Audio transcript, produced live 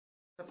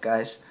What's up,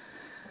 guys?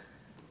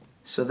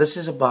 So this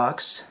is a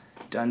box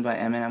done by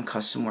M&M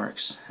Custom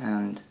Works,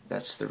 and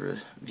that's the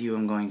review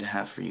I'm going to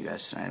have for you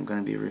guys tonight. I'm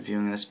going to be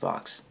reviewing this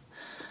box.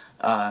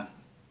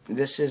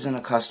 This isn't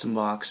a custom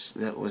box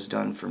that was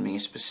done for me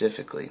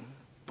specifically,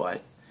 but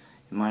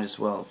it might as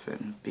well have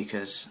been,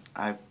 because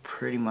I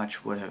pretty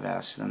much would have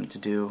asked them to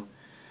do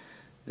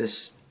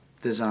this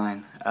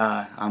design.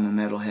 I'm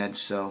a metalhead,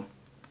 so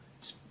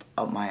it's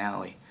up my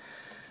alley.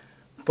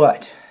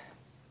 But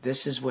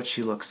this is what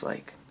she looks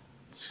like.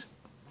 It's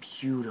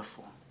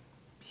beautiful,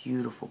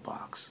 beautiful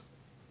box.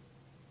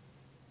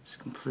 It's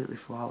completely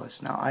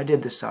flawless. Now, I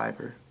did the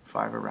fiber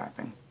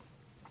wrapping.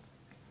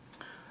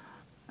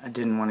 I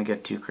didn't want to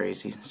get too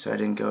crazy, so I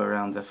didn't go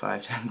around the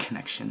 510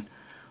 connection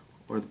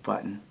or the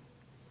button.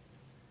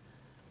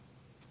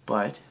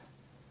 But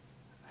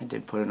I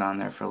did put it on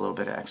there for a little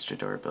bit of extra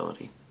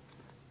durability.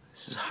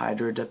 This is a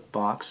Hydro Dip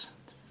box.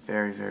 It's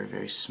very, very,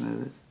 very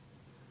smooth.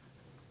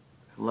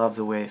 I love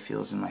the way it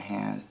feels in my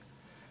hand.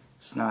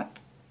 It's not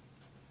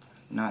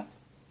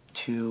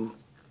too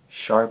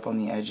sharp on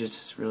the edges.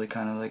 It's really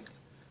kind of like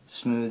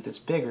smooth. It's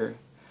bigger,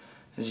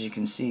 as you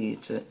can see.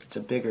 It's a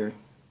bigger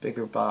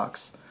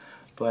box,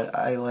 but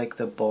I like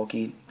the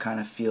bulky kind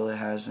of feel it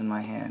has in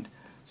my hand.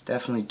 It's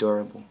definitely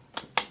durable,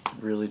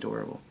 really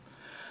durable.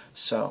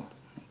 So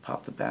I'll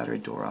pop the battery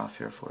door off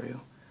here for you.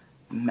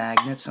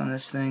 Magnets on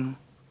this thing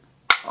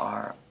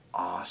are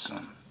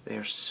awesome. They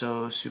are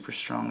so super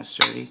strong and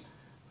sturdy.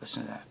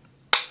 Listen to that.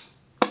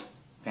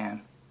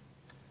 Bam.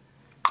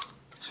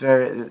 It's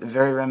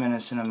very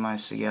reminiscent of my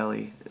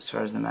Sigeli as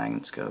far as the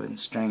magnets go in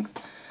strength.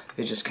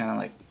 They just kind of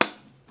like,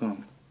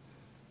 boom.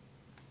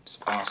 It's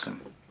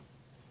awesome.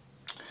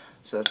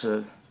 So that's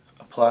a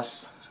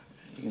plus.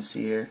 You can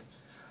see here,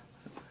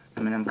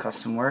 M&M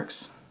Custom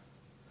Works,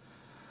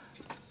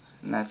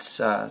 and that's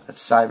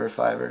cyber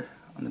fiber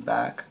on the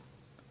back.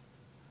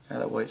 Got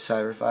that white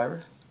cyber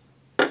fiber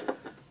on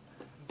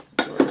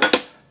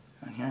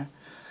here,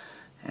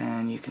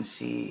 and you can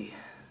see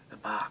the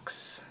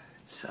box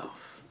itself.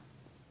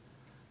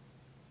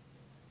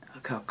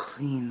 Look how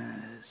clean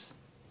that is.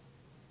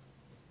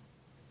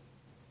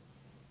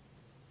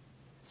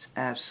 It's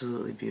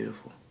absolutely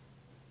beautiful.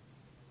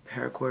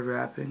 Paracord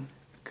wrapping.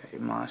 Got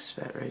your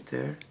MOSFET right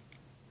there.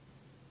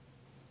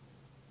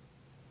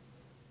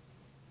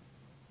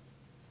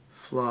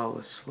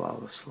 Flawless,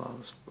 flawless,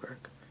 flawless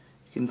work.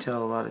 You can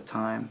tell a lot of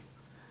time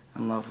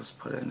and love was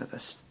put into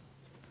this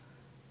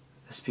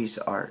piece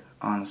of art.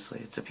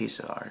 Honestly, it's a piece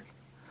of art.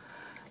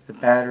 The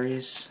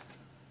batteries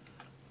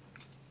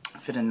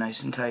fit in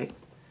nice and tight.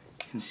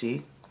 You can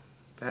see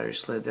battery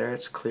slid there.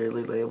 It's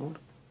clearly labeled.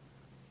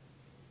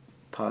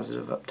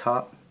 Positive up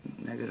top,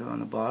 negative on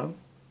the bottom.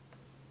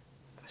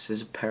 This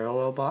is a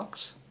parallel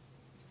box,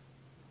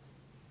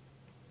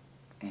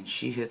 and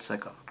she hits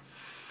like a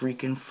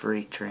freaking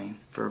freight train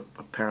for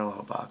a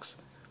parallel box.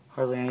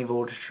 Hardly any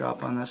voltage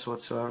drop on this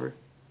whatsoever.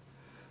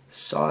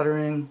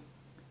 Soldering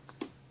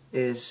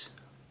is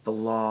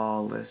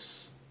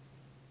flawless.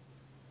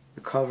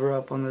 The cover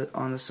up on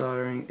the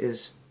soldering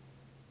is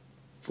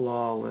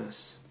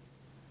flawless.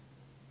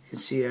 You can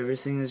see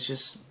everything is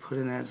just put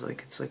in there.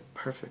 It's like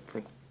perfect.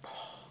 Like,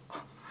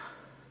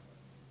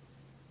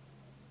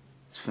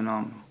 it's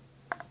phenomenal.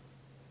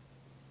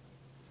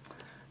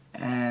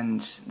 And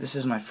this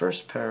is my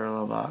first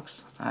parallel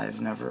box.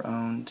 I've never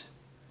owned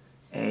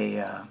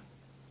a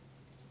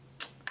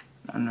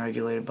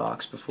unregulated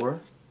box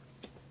before,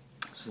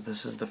 so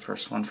this is the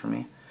first one for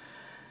me,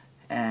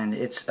 and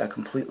it's a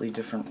completely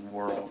different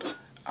world.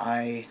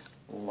 I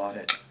love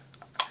it.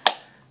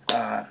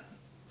 I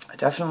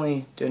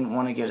definitely didn't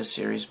want to get a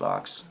series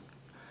box.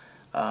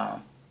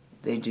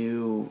 They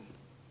do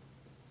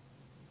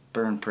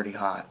burn pretty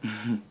hot.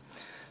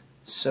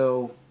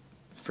 So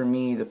for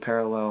me, the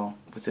parallel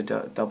with the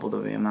double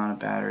the amount of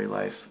battery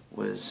life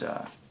was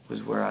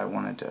where I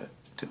wanted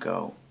to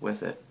go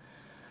with it.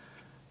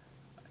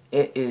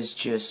 It is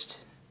just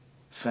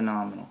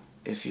phenomenal.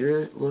 If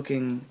you're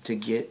looking to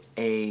get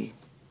a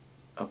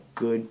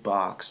good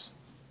box,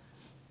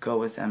 go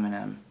with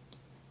M&M.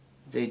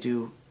 They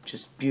do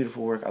just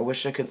beautiful work. I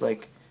wish I could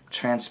like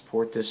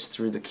transport this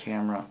through the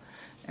camera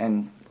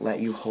and let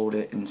you hold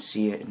it and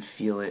see it and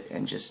feel it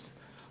and just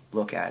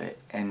look at it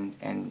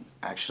and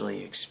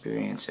actually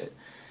experience it,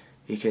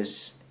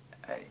 because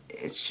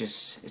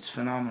it's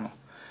phenomenal.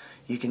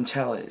 You can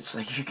tell it. It's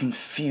like you can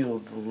feel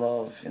the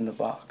love in the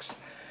box.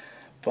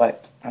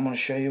 But I'm going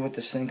to show you what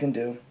this thing can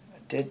do. I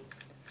did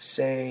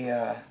say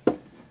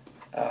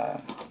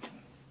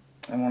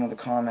in one of the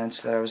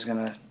comments that I was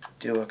going to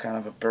do a kind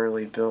of a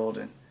burly build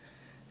and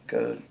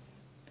go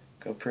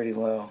pretty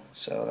low,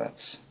 so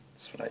that's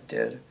what I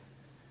did.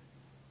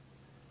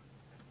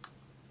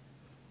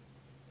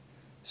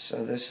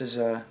 So this is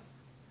a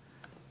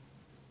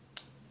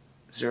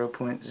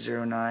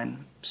 0.09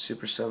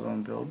 super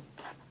sub-ohm build.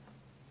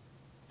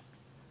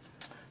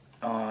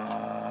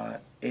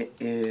 It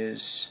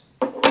is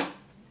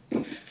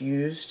a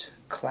fused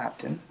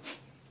Clapton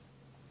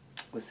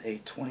with a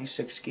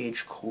 26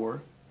 gauge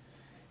core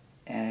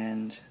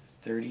and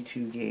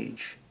 32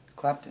 gauge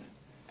Clapton.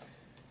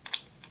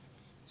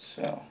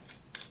 So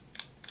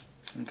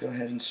I'm going to go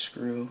ahead and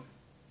screw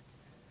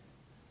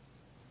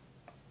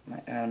my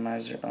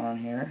atomizer on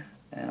here,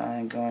 and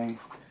I'm going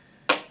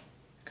to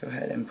go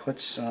ahead and put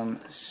some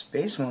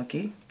Space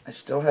Monkey. I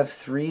still have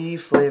 3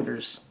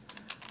 flavors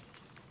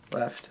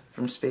left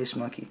from Space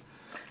Monkey.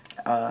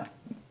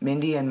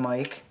 Mindy and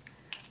Mike,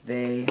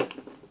 they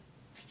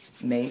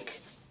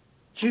make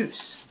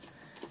juice,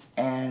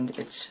 and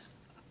it's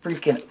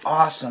freaking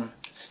awesome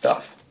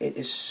stuff. It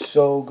is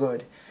so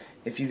good.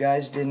 If you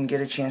guys didn't get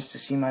a chance to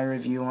see my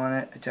review on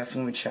it, I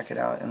definitely would check it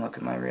out and look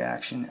at my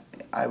reaction.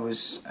 I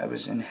was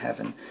in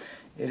heaven.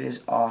 It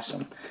is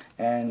awesome.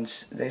 And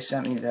they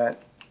sent me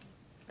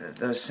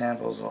those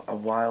samples a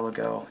while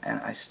ago, and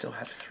I still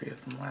have 3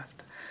 of them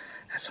left.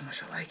 That's how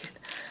much I like it.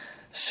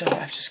 So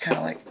I've just kind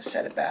of like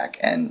set it back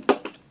and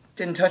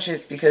didn't touch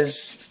it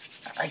because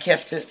I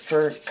kept it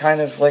for kind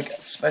of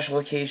like special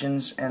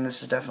occasions, and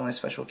this is definitely a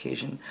special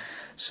occasion.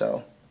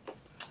 So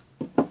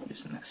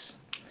using this.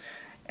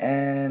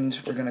 And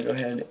we're going to go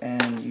ahead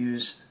and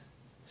use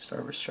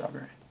Starburst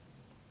Strawberry.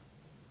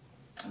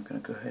 I'm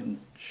going to go ahead and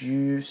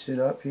juice it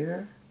up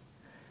here.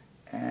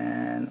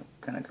 And I'm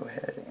going to go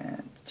ahead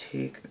and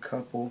take a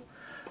couple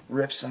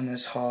rips on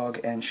this hog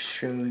and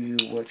show you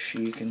what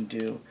she can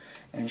do.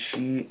 And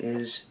she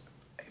is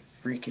a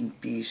freaking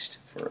beast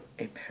for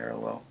a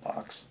parallel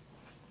box.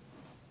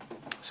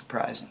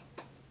 Surprising.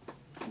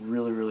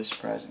 Really, really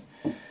surprising.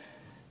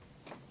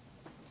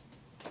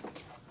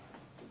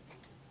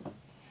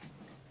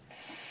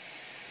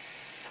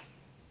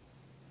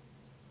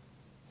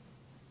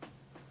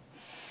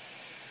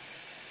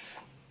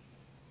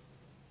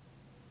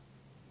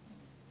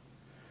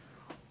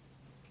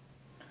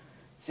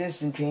 It's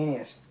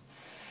instantaneous.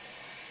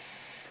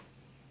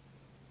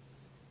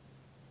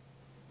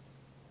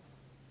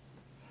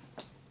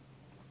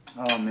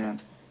 Oh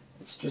man,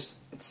 it's just,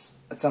 it's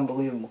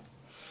unbelievable.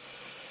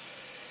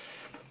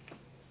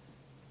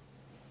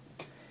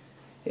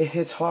 It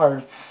hits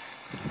hard,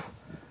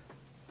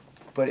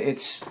 but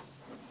it's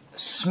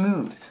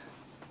smooth.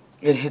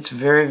 It hits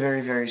very,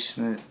 very, very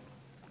smooth.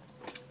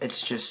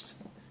 It's just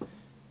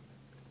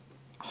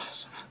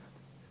awesome.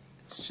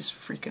 It's just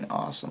freaking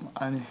awesome.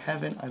 I'm in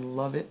heaven. I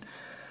love it.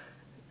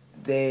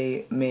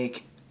 They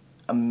make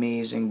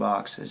amazing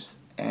boxes,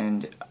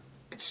 and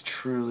it's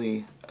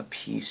truly a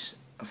piece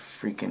of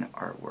freaking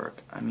artwork.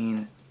 I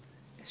mean,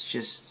 it's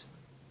just,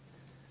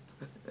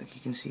 like,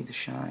 you can see the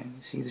shine.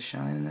 You see the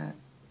shine in that?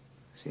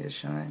 See the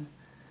shine?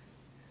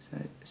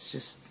 It's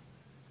just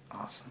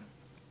awesome.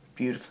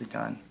 Beautifully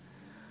done.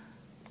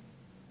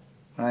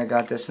 When I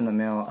got this in the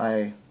mail,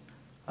 I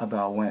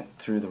about went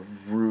through the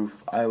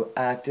roof.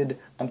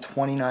 I'm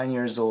 29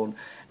 years old,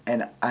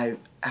 and I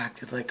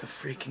acted like a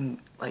freaking,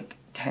 like,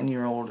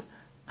 10-year-old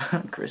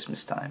on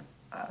Christmas time.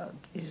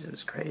 Geez, it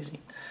was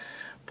crazy.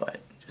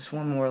 But just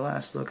one more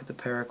last look at the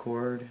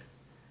paracord,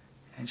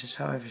 and just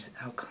how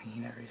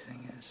clean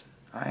everything is.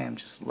 I am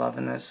just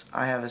loving this.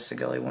 I have a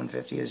Sigelli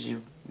 150, as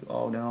you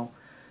all know,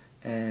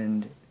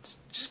 and it's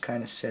just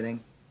kind of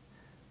sitting.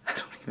 I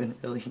don't even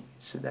really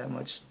use it that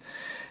much,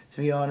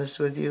 to be honest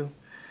with you.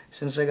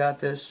 Since I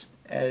got this,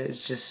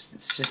 it's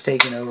just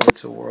taken over.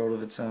 It's a world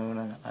of its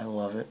own. I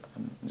love it.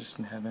 I'm just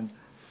in heaven.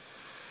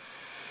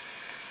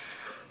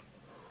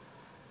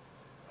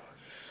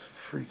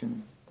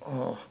 Freaking,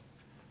 oh,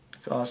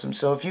 it's awesome.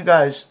 So if you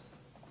guys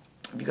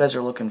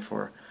are looking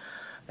for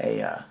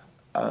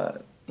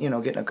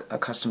getting a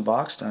custom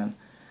box done,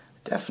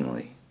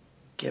 definitely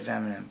give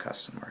M&M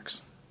Custom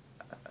Works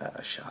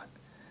a shot.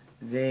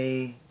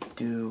 They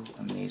do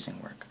amazing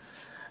work.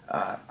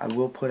 I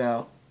will put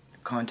out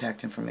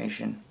contact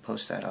information,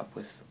 post that up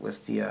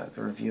with the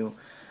review.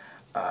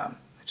 I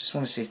just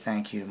want to say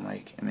thank you to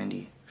Mike and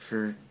Mindy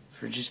for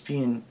just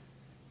being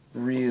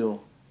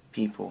real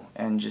people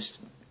and just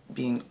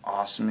being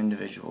awesome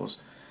individuals.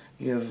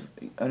 You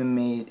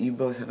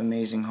both have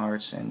amazing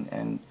hearts,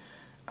 and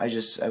I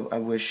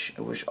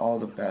wish all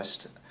the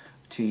best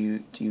to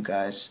you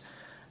guys.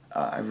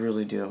 I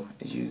really do.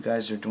 You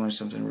guys are doing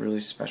something really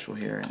special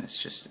here, and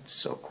it's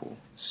so cool.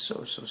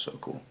 So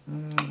cool.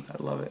 I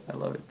love it. I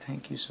love it.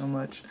 Thank you so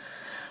much.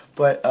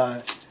 But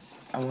I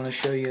want to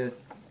show you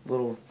a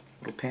little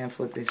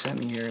pamphlet they sent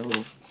me here, a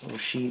little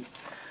sheet.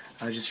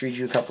 I'll just read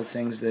you a couple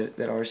things that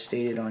are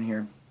stated on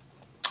here.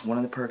 One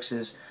of the perks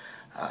is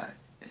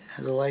it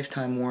has a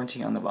lifetime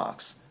warranty on the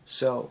box.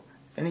 So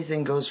if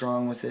anything goes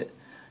wrong with it,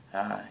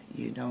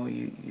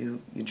 you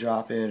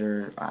drop it,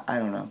 or I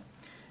don't know,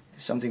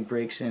 if something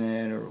breaks in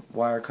it or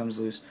wire comes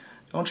loose,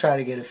 don't try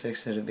to get it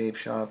fixed at a vape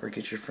shop or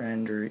get your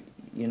friend, or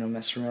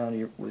mess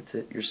around with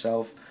it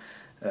yourself.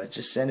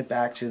 Just send it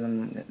back to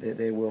them.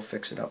 They will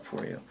fix it up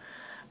for you.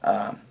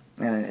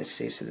 And it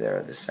states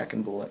there, the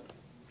second bullet.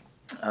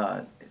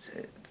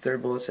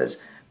 Third bullet says,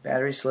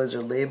 battery sleds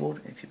are labeled.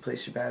 If you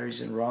place your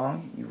batteries in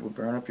wrong, you will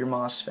burn up your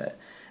MOSFET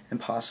and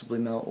possibly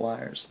melt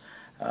wires.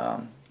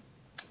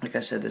 Like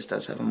I said, this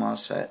does have a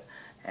MOSFET,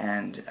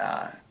 and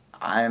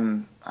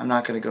I'm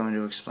not going to go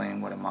into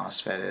explain what a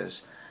MOSFET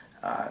is.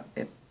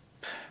 It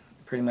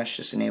pretty much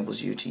just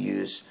enables you to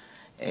use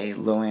a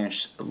low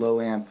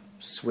amp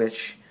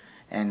switch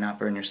and not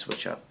burn your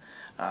switch up.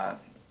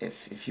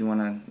 If you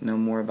want to know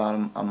more about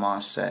a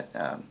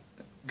MOSFET,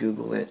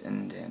 Google it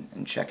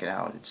and check it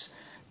out. It's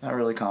not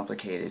really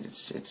complicated.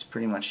 It's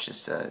pretty much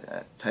just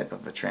a type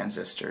of a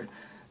transistor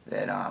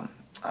that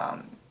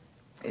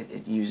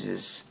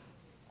it's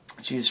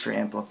used for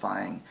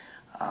amplifying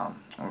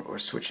or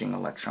switching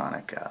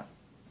electronic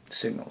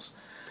signals.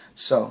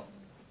 So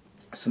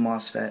it's a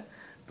MOSFET,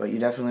 but you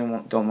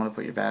definitely don't want to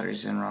put your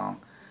batteries in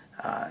wrong.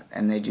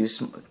 And they do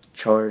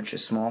charge a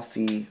small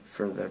fee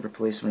for the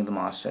replacement of the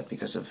MOSFET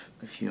because of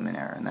human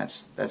error, and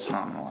that's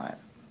nominal.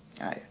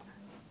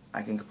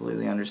 I can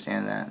completely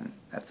understand that, and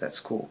that's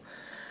cool.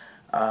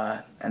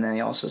 And then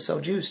they also sell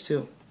juice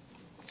too.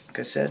 Like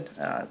I said,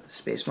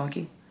 Space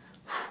Monkey, you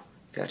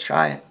gotta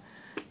try it.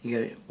 You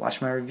gotta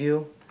watch my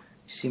review,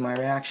 you see my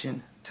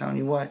reaction. I'm telling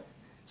you what,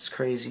 it's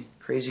crazy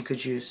good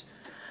juice.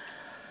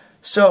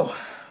 So,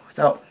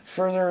 without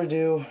further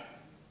ado,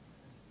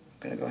 I'm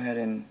gonna go ahead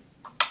and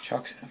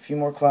chuck a few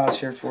more clouds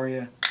here for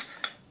you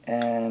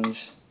and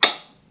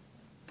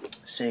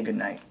say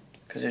goodnight,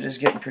 because it is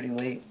getting pretty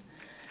late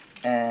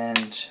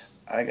and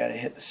I gotta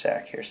hit the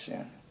sack here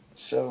soon.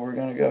 So we're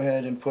gonna go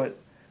ahead and put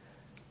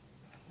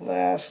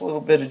last little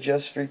bit of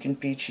Just Freaking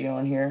Peachy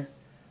on here.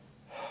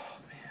 Oh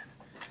man,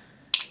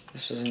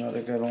 this is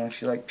another good one.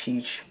 If you like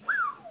peach,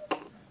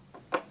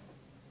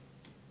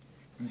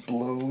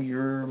 blow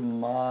your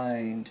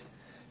mind.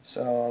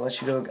 So I'll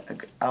let you go.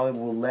 I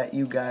will let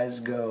you guys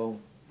go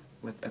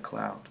with the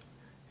cloud.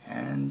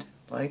 And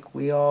like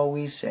we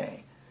always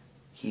say,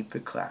 keep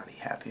it cloudy,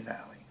 Happy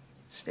Valley.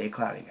 Stay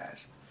cloudy,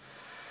 guys.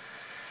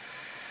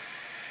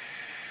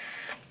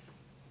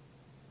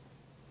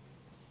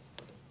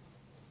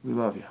 We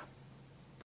love you.